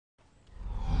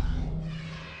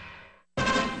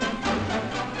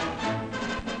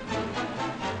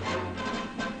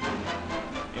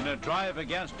drive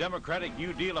against Democratic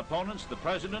New Deal opponents, the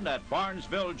president at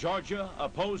Barnesville, Georgia,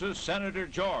 opposes Senator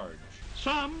George.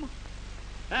 Some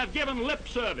have given lip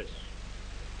service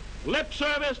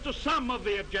to some of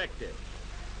the objectives,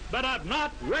 but have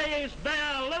not raised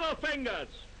their little fingers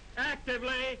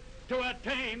actively to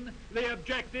attain the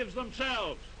objectives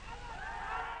themselves.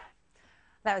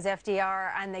 That was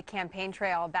FDR on the campaign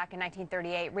trail back in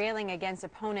 1938, railing against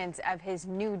opponents of his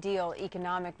New Deal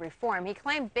economic reform. He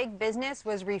claimed big business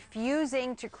was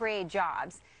refusing to create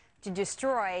jobs to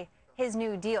destroy his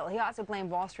New Deal. He also blamed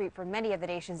Wall Street for many of the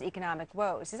nation's economic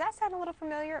woes. Does that sound a little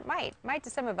familiar? It might to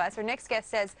some of us. Our next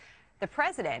guest says the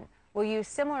president will use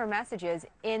similar messages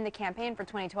in the campaign for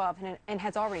 2012 and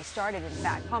has already started, in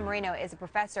fact. Paul Moreno is a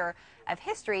professor of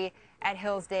history at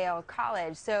Hillsdale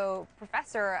College. So,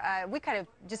 Professor, we kind of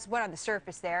just went on the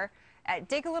surface there.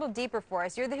 Dig a little deeper for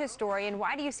us. You're the historian.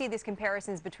 Why do you see these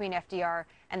comparisons between FDR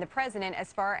and the president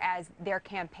as far as their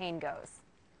campaign goes?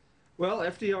 Well,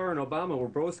 FDR and Obama were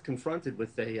both confronted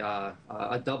with a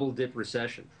double-dip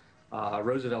recession.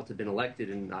 Roosevelt had been elected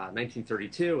in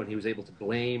 1932, and he was able to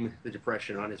blame the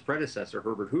Depression on his predecessor,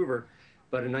 Herbert Hoover.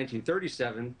 But in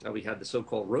 1937, we had the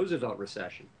so-called Roosevelt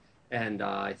recession. And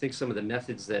I think some of the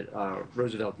methods that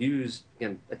Roosevelt used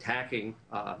in attacking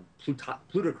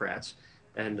plutocrats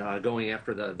and going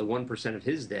after the 1% of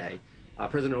his day,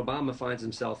 President Obama finds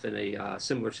himself in a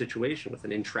similar situation with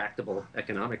an intractable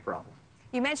economic problem.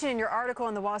 You mentioned in your article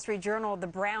in the Wall Street Journal the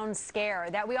Brown Scare,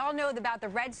 that we all know about the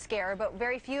Red Scare, but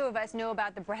very few of us know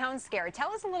about the Brown Scare.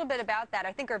 Tell us a little bit about that.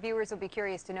 I think our viewers will be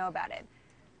curious to know about it.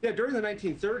 Yeah, during the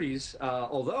 1930s,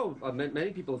 although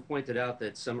many people have pointed out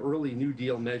that some early New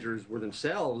Deal measures were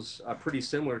themselves pretty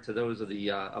similar to those of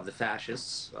the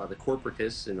fascists, the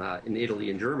corporatists in Italy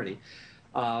and Germany,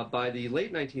 by the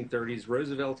late 1930s,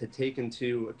 Roosevelt had taken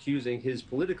to accusing his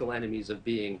political enemies of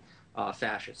being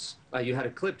fascists. You had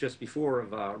a clip just before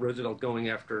of Roosevelt going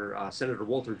after Senator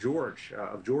Walter George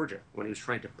of Georgia when he was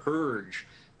trying to purge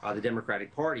the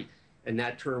Democratic Party, and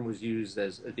that term was used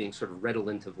as being sort of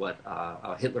redolent of what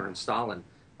Hitler and Stalin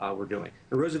were doing.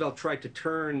 And Roosevelt tried to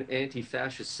turn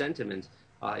anti-fascist sentiment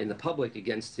in the public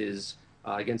against his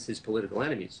political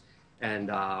enemies. And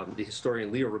the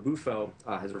historian Leo Rebuffo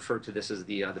has referred to this as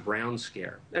the Brown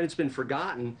Scare, and it's been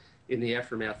forgotten in the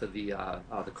aftermath of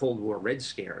the Cold War Red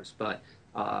Scares. But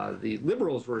the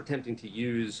liberals were attempting to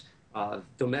use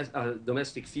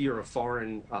domestic fear of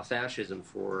foreign fascism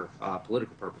for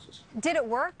political purposes. Did it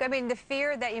work? I mean, the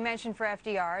fear that you mentioned for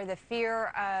FDR, the fear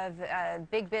of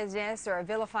big business or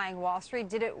vilifying Wall Street,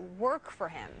 did it work for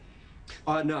him?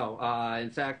 No. In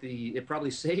fact, it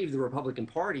probably saved the Republican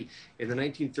Party in the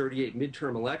 1938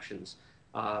 midterm elections.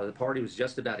 The party was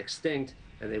just about extinct,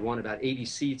 and they won about 80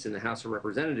 seats in the House of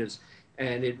Representatives.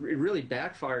 And it really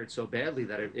backfired so badly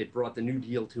that it brought the New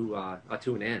Deal to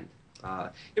an end.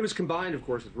 It was combined, of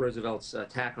course, with Roosevelt's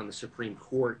attack on the Supreme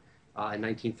Court in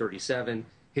 1937,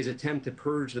 his attempt to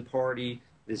purge the party,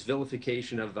 this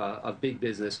vilification of big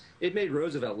business. It made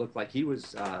Roosevelt look like he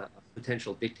was a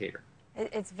potential dictator.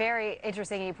 It's very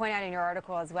interesting, and you point out in your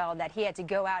article as well that he had to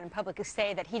go out and publicly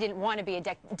say that he didn't want to be a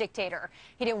dictator.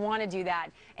 He didn't want to do that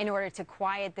in order to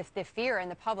quiet the fear in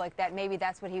the public that maybe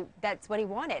that's what he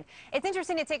wanted. It's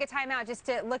interesting to take a time out just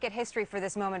to look at history for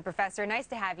this moment, Professor. Nice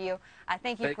to have you.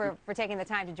 Thank you for taking the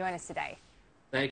time to join us today.